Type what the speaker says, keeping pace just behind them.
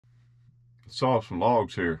Saw some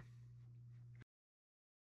logs here.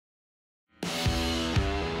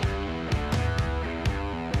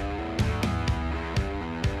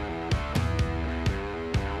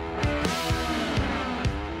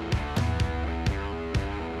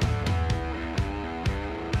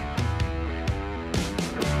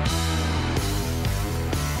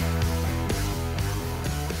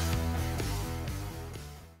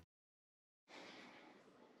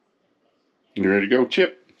 You ready to go,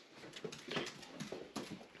 Chip?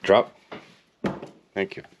 Drop.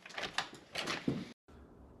 Thank you.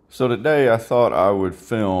 So today I thought I would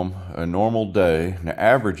film a normal day, an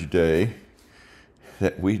average day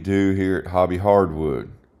that we do here at Hobby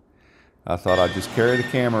Hardwood. I thought I'd just carry the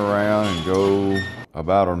camera around and go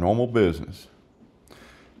about our normal business.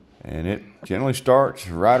 And it generally starts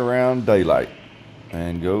right around daylight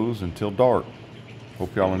and goes until dark.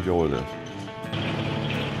 Hope y'all enjoy this.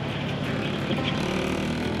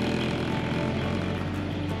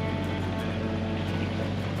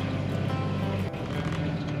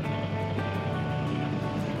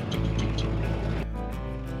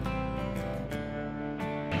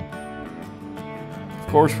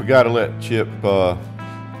 Of course, we got to let Chip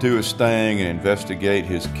do his thing and investigate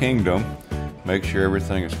his kingdom, make sure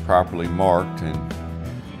everything is properly marked, and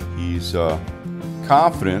he's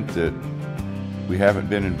confident that we haven't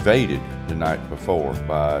been invaded the night before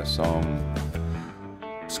by some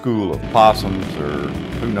school of possums or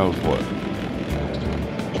who knows what.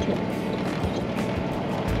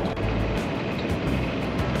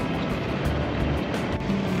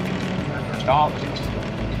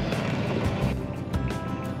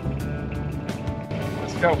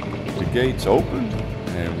 Go. The gate's open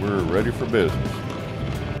and we're ready for business.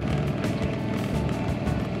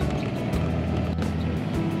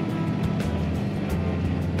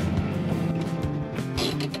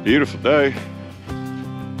 Beautiful day.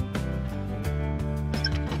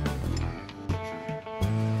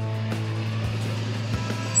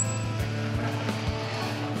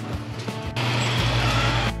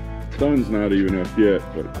 Sun's not even up yet,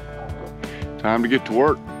 but time to get to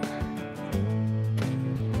work.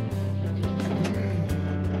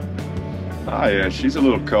 Oh yeah, she's a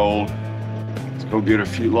little cold. Let's go get a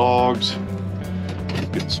few logs,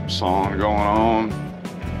 get some sawing going on.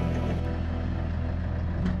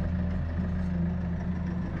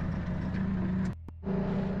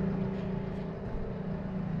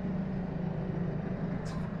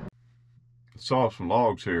 Saw some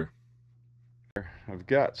logs here. I've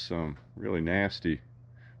got some really nasty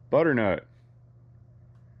butternut.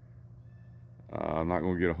 I'm not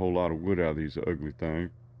going to get a whole lot of wood out of these ugly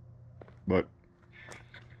things, but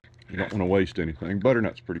you don't want to waste anything.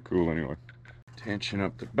 Butternut's pretty cool anyway. Tension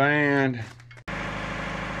up the band.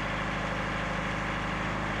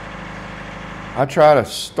 I try to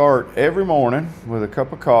start every morning with a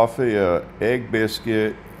cup of coffee, a egg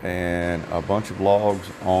biscuit, and a bunch of logs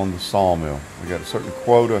on the sawmill. We got a certain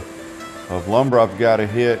quota of lumber I've got to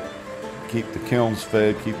hit, keep the kilns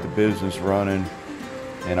fed, keep the business running.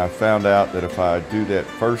 And I found out that if I do that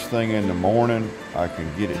first thing in the morning, I can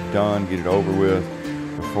get it done, get it over with,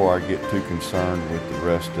 before I get too concerned with the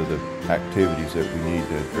rest of the activities that we need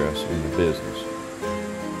to address in the business.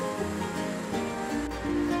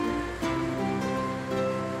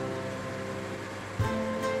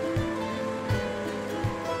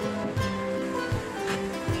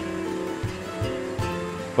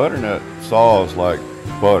 Butternut saws like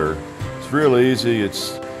butter. It's real easy.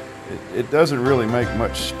 It doesn't really make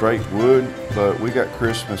much straight wood, but we got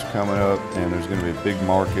Christmas coming up and there's going to be a big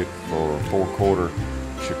market for 4/4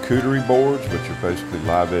 charcuterie boards, which are basically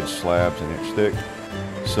live edge slabs an inch thick.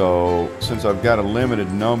 So since I've got a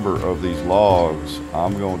limited number of these logs,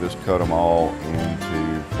 I'm going to just cut them all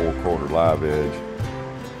into 4/4 live edge.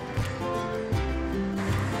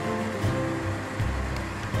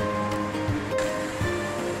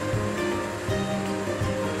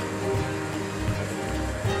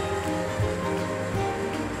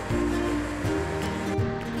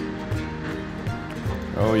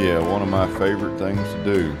 Oh yeah, one of my favorite things to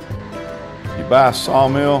do. You buy a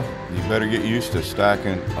sawmill, you better get used to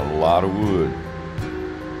stacking a lot of wood.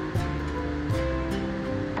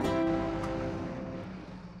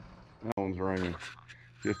 That one's ringing.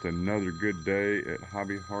 Just another good day at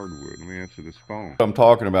Hobby Hardwood. Let me answer this phone. I'm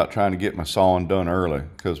talking about trying to get my sawing done early,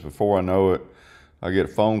 because before I know it, I get a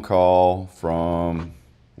phone call from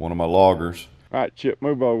one of my loggers. All right, Chip,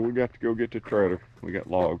 move over. We got to go get the trailer. We got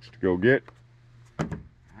logs to go get.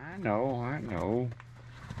 I know.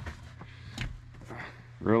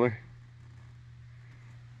 Really?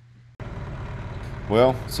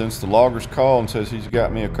 Well, since the logger's called and says he's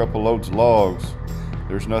got me a couple loads of logs,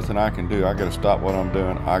 there's nothing I can do. I got to stop what I'm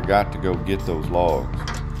doing. I got to go get those logs.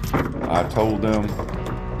 I told them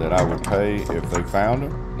that I would pay if they found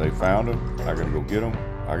them. They found them. I got to go get them.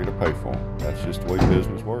 I got to pay for them. That's just the way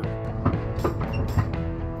business works.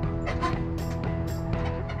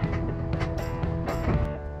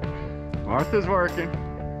 Martha's working.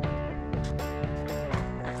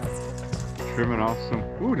 Trimming off some,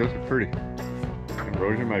 ooh, those are pretty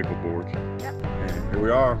erosion maple boards. Yep. And here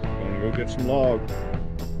we are, gonna go get some logs.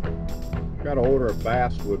 Got to order a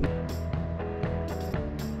basswood.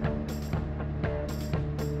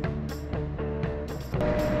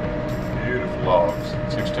 Beautiful logs,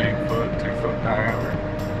 16 foot, 2 foot diameter.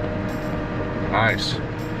 Nice.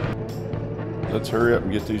 Let's hurry up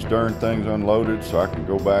and get these darn things unloaded so I can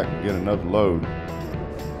go back and get another load.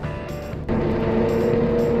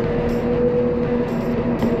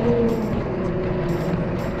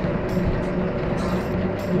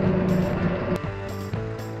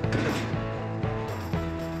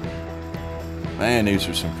 Man, these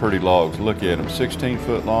are some pretty logs. Look at them, 16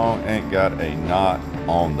 foot long, ain't got a knot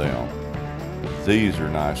on them. These are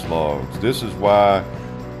nice logs. This is why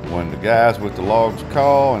when the guys with the logs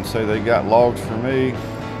call and say they got logs for me,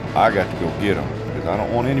 I got to go get them because I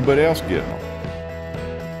don't want anybody else getting them.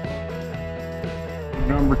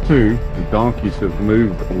 Number 2, the donkeys have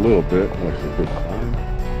moved a little bit. That's a good sign.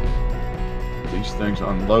 These things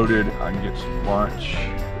unloaded, I can get some lunch.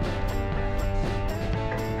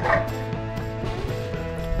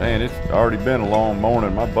 Man, it's already been a long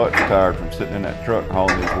morning. My butt's tired from sitting in that truck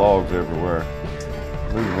hauling these logs everywhere.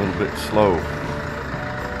 Moving a little bit slow.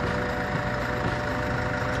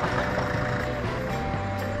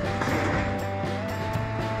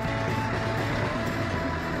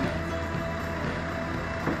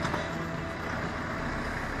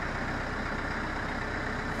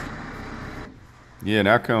 Yeah,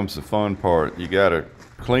 now comes the fun part. You gotta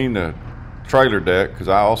clean the trailer deck because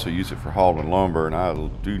I also use it for hauling lumber, and I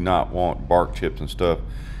do not want bark chips and stuff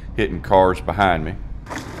hitting cars behind me.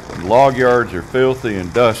 The log yards are filthy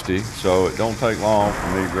and dusty, so it don't take long for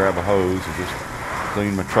me to grab a hose and just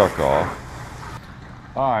clean my truck off.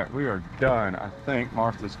 All right, we are done. I think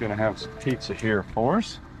Martha's gonna have some pizza here for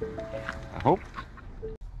us. I hope.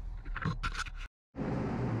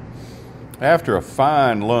 After a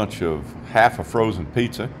fine lunch of half a frozen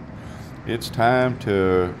pizza, it's time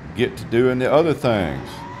to get to doing the other things,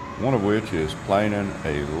 one of which is planing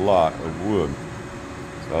a lot of wood.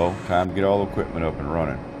 So, time to get all the equipment up and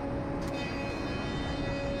running.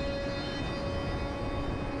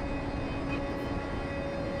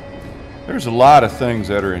 There's a lot of things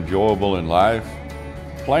that are enjoyable in life.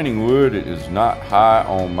 Planing wood is not high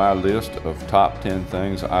on my list of top 10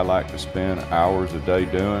 things I like to spend hours a day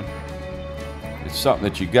doing. It's something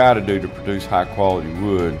that you got to do to produce high quality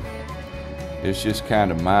wood. It's just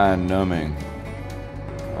kind of mind numbing.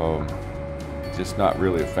 Just not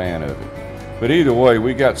really a fan of it. But either way,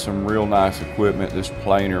 we got some real nice equipment. This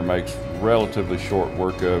planer makes relatively short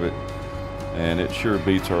work of it, and it sure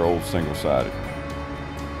beats our old single-sided.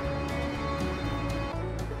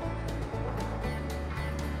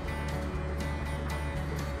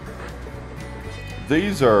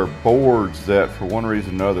 These are boards that for one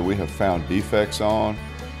reason or another we have found defects on.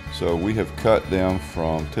 So we have cut them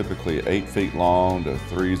from typically 8 feet long to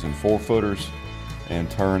 3s and 4 footers and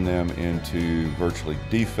turned them into virtually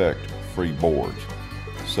defect-free boards.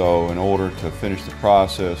 So in order to finish the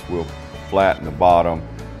process, we'll flatten the bottom,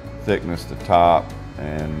 thickness the top,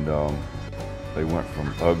 and they went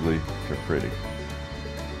from ugly to pretty.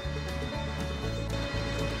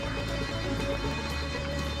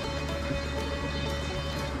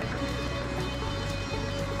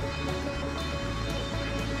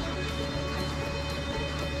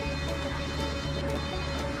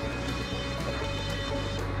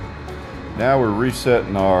 Now we're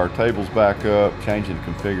resetting our tables back up, changing the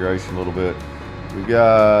configuration a little bit. We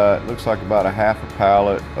got, looks like about a half a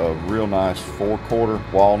pallet of real nice 4/4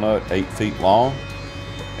 walnut, 8 feet long.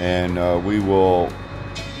 And we will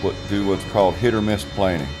do what's called hit or miss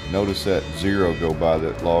planing. Notice that 0 go by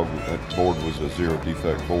that log, that board was a 0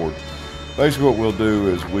 defect board. Basically what we'll do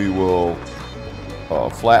is we will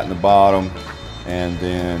flatten the bottom and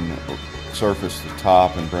then surface the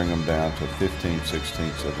top and bring them down to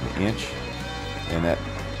 15/16 of an inch. And that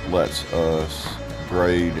lets us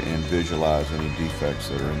grade and visualize any defects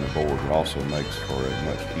that are in the board. It also makes for a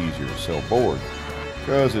much easier to sell board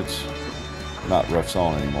because it's not rough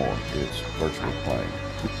sawn anymore. It's virtually plain.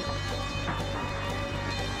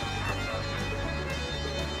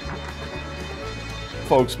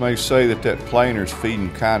 Folks may say that that planer's feeding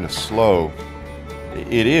kind of slow.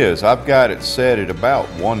 It is. I've got it set at about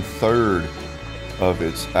 1/3 of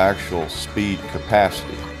its actual speed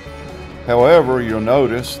capacity. However, you'll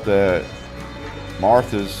notice that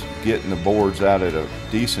Martha's getting the boards out at a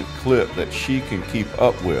decent clip that she can keep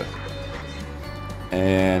up with.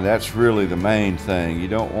 And that's really the main thing. You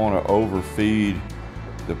don't want to overfeed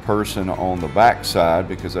the person on the back side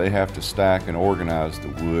because they have to stack and organize the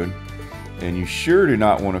wood. And you sure do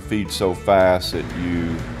not want to feed so fast that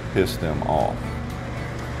you piss them off.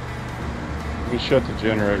 We shut the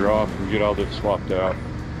generator off and get all this swapped out.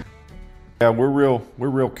 Yeah, we're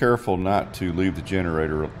real careful not to leave the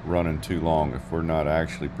generator running too long if we're not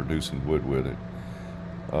actually producing wood with it.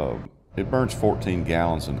 It burns 14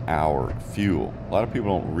 gallons an hour of fuel. A lot of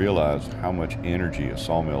people don't realize how much energy a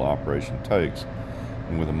sawmill operation takes.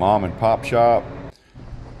 And with a mom and pop shop,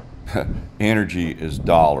 energy is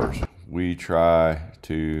dollars. We try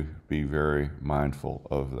to be very mindful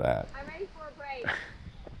of that. I'm ready for a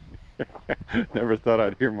break. Never thought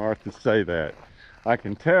I'd hear Martha say that. I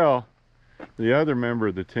can tell the other member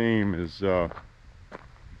of the team is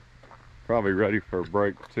probably ready for a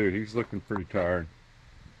break too. He's looking pretty tired.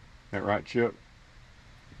 That right, Chip?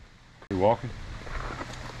 You walking?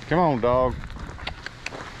 Come on, dog.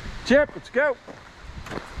 Chip, let's go.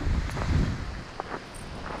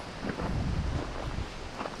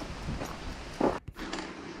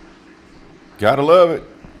 Gotta love it.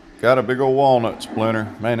 Got a big old walnut splinter.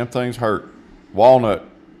 Man, them things hurt. Walnut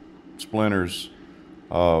splinters,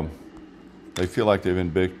 they feel like they've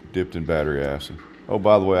been dipped in battery acid. Oh,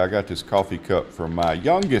 by the way, I got this coffee cup from my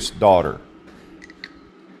youngest daughter.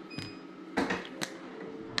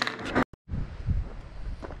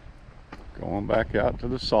 Going back out to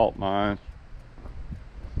the salt mine.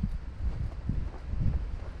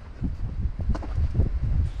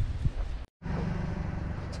 Looks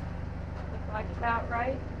like about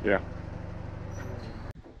right. Yeah.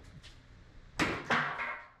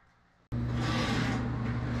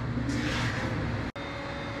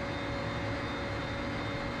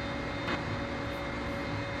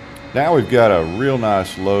 Now we've got a real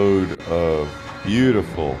nice load of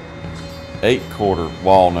beautiful 8/4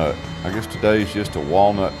 walnut. I guess today's just a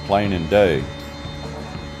walnut planing day.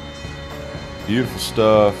 Beautiful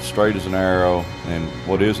stuff, straight as an arrow, and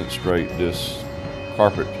what isn't straight, this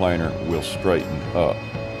carpet planer will straighten up.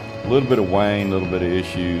 A little bit of wane, a little bit of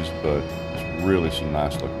issues, but it's really some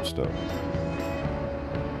nice looking stuff.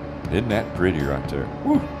 Isn't that pretty right there?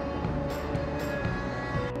 Woo.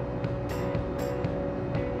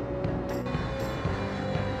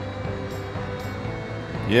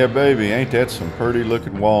 Yeah, baby, ain't that some pretty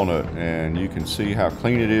looking walnut? And you can see how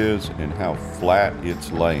clean it is and how flat it's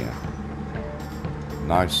laying.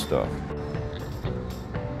 Nice stuff.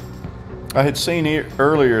 I had seen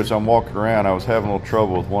earlier as I'm walking around, I was having a little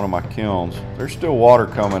trouble with one of my kilns. There's still water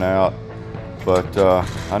coming out, but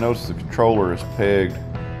I noticed the controller is pegged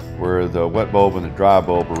where the wet bulb and the dry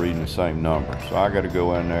bulb are reading the same number. So I got to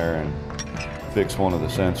go in there and fix one of the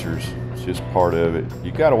sensors. It's just part of it.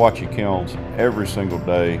 You got to watch your kilns every single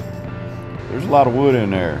day. There's a lot of wood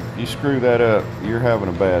in there. If you screw that up, you're having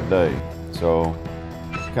a bad day. So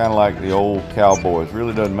it's kind of like the old cowboys. It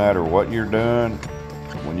really doesn't matter what you're doing.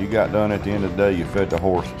 When you got done at the end of the day, you fed the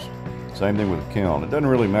horses. Same thing with a kiln. It doesn't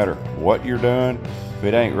really matter what you're doing. If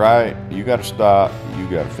it ain't right, you got to stop. You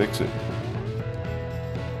got to fix it.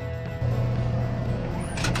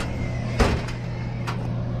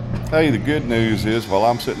 Hey, the good news is while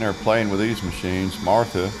I'm sitting there playing with these machines,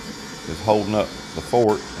 Martha is holding up the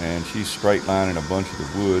fort and she's straight lining a bunch of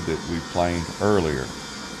the wood that we planed earlier.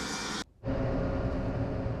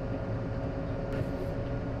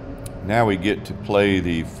 Now we get to play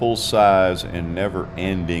the full-size and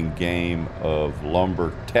never-ending game of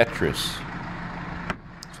lumber Tetris.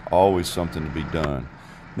 It's always something to be done.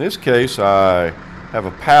 In this case, I have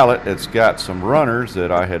a pallet that's got some runners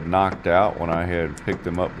that I had knocked out when I had picked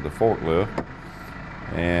them up with a forklift,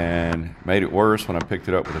 and made it worse when I picked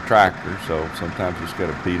it up with a tractor, so sometimes you just got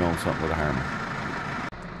to beat on something with a hammer.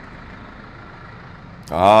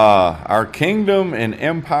 Ah, our kingdom and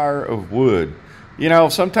empire of wood. You know,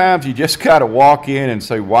 sometimes you just got to walk in and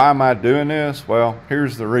say, why am I doing this? Well,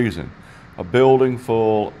 here's the reason. A building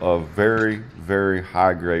full of very, very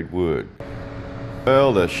high-grade wood.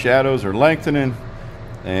 Well, the shadows are lengthening,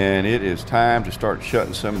 and it is time to start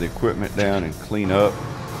shutting some of the equipment down and clean up.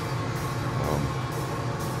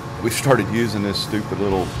 We started using this stupid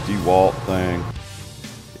little DeWalt thing,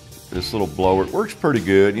 this little blower. It works pretty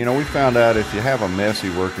good. You know, we found out if you have a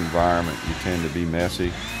messy work environment, you tend to be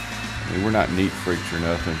messy. I mean, we're not neat freaks or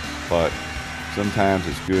nothing, but sometimes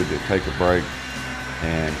it's good to take a break,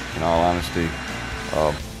 and in all honesty,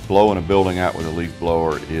 blowing a building out with a leaf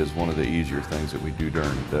blower is one of the easier things that we do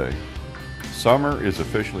during the day. Summer is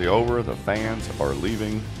officially over. The fans are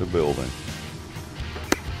leaving the building.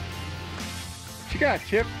 What you got,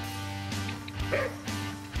 Chip?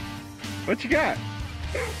 What you got?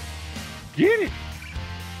 Get it!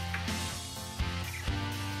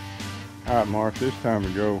 All right, Martha, it's time to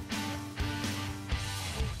go.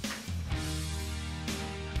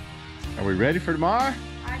 Are we ready for tomorrow?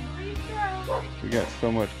 I believe so. We got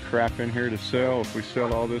so much crap in here to sell. If we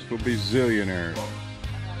sell all this, we'll be zillionaires.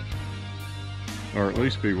 Or at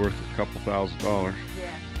least be worth a couple $1,000s.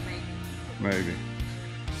 Yeah, maybe. Maybe.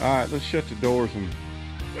 All right, let's shut the doors and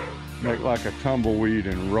make like a tumbleweed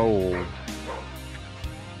and roll.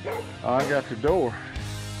 I got the door.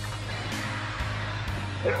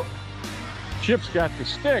 Chip's got the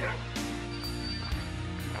stick.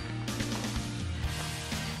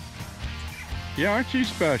 Yeah, aren't you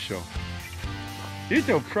special? You're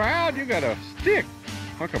so proud, you got a stick.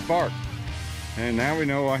 Like a bark. And now we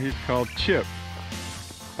know why he's called Chip.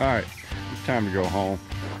 All right, it's time to go home.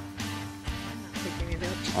 I'm not picking it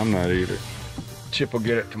up. I'm not either. Chip will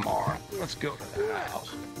get it tomorrow. Let's go to the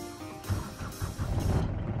house.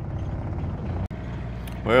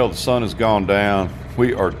 Well, the sun has gone down.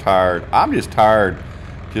 We are tired. I'm just tired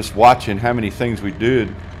just watching how many things we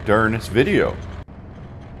did during this video.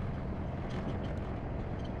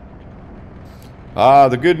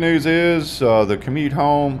 The good news is the commute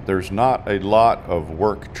home, there's not a lot of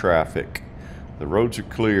work traffic. The roads are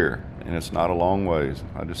clear and it's not a long ways.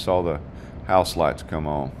 I just saw the house lights come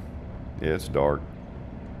on. Yeah, it's dark.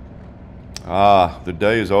 The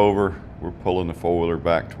day is over. We're pulling the four-wheeler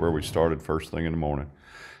back to where we started first thing in the morning.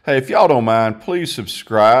 Hey, if y'all don't mind, please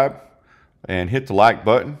subscribe and hit the like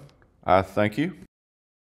button. I thank you.